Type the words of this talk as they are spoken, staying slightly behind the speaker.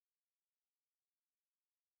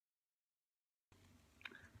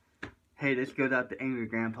Hey, this goes out to Angry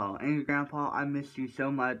Grandpa. Angry Grandpa, I miss you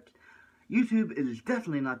so much. YouTube is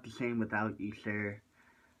definitely not the same without you, sir.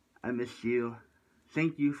 I miss you.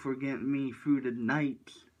 Thank you for getting me through the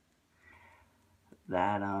nights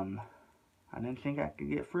that, I didn't think I could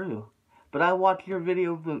get through. But I watched your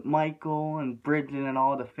videos with Michael and Bridget and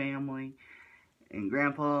all the family. And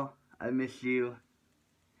Grandpa, I miss you.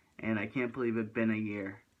 And I can't believe it's been a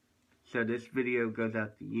year. So this video goes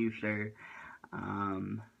out to you, sir.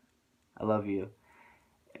 I love you.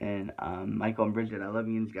 And Michael and Bridget, I love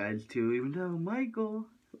you guys too. Even though Michael,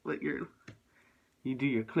 you do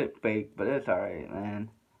your clip fake, but it's alright,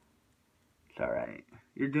 man. It's alright.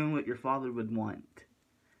 You're doing what your father would want.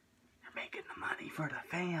 You're making the money for the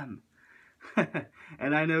fam.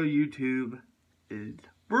 And I know YouTube is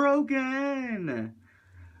broken.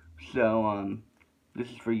 So, this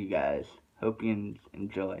is for you guys. Hope you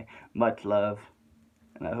enjoy. Much love.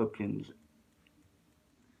 And I hope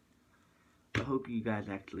you guys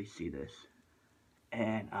actually see this.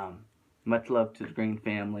 And much love to the Green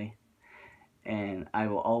family. And I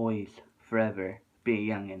will always, forever,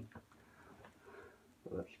 be a youngin'.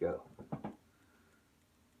 Let's go.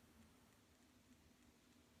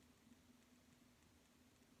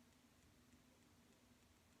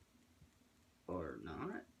 Or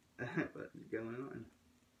not. What's going on?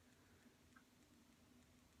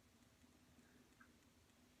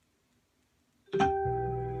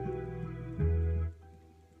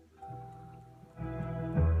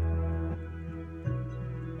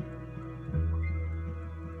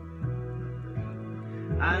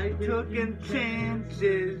 I took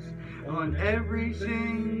chances on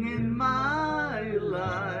everything in my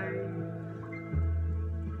life.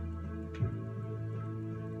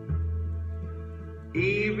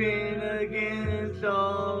 Even against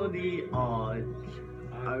all the odds,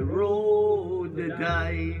 I rolled the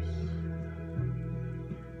dice.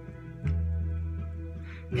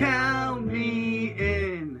 Count me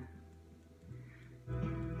in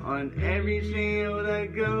on everything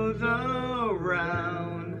that goes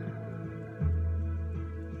around.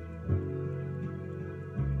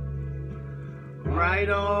 Right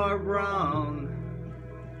or wrong,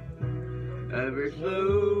 ever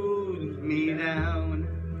slows me down.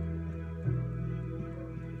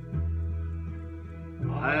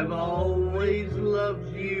 I've always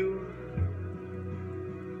loved you,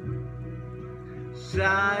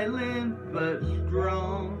 silent but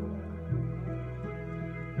strong.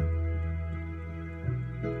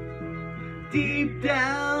 Deep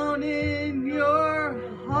down in your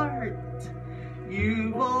heart,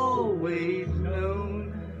 you've always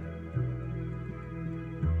known.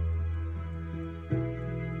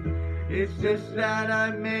 It's just that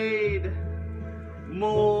I made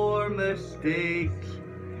more mistakes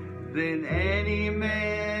than any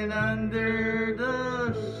man under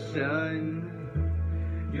the sun.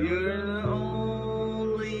 You're the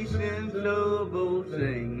only sensible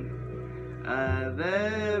thing I've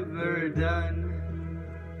ever done.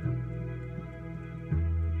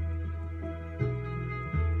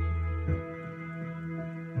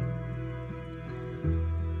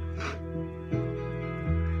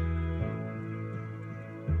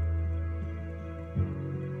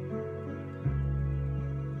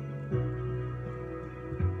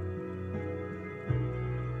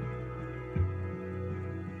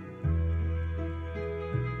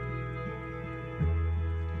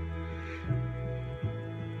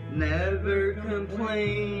 Never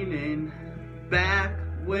complaining back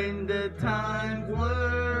when the times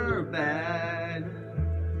were bad.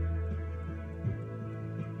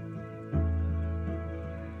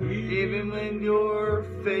 Even when your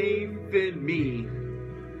faith in me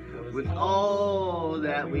was all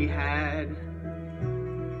that we had.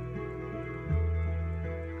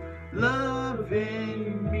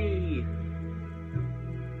 Loving me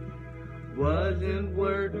wasn't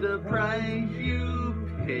worth the price you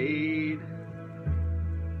paid.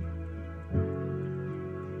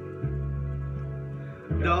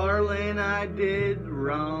 Darling, I did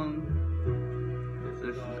wrong.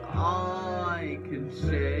 This is all I can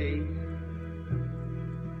say.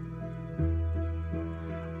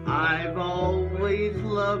 I've always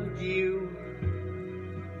loved you,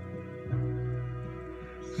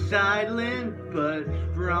 silent but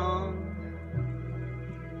strong.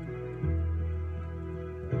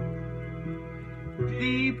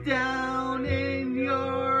 Deep down in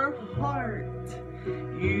your heart,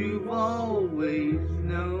 you've always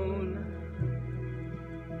known.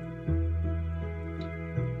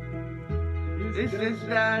 It's just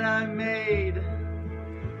that I made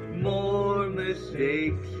more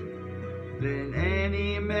mistakes than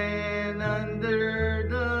any man under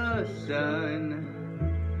the sun.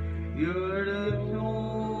 You're the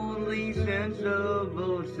only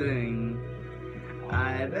sensible thing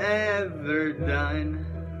I've ever done.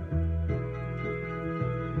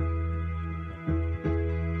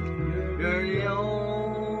 You're the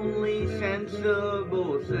only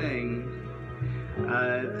sensible thing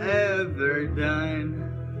I've ever done.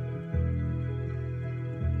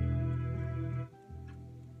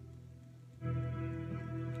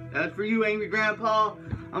 That's for you, Angry Grandpa.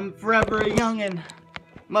 I'm forever a youngin'.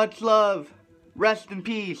 Much love. Rest in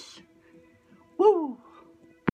peace.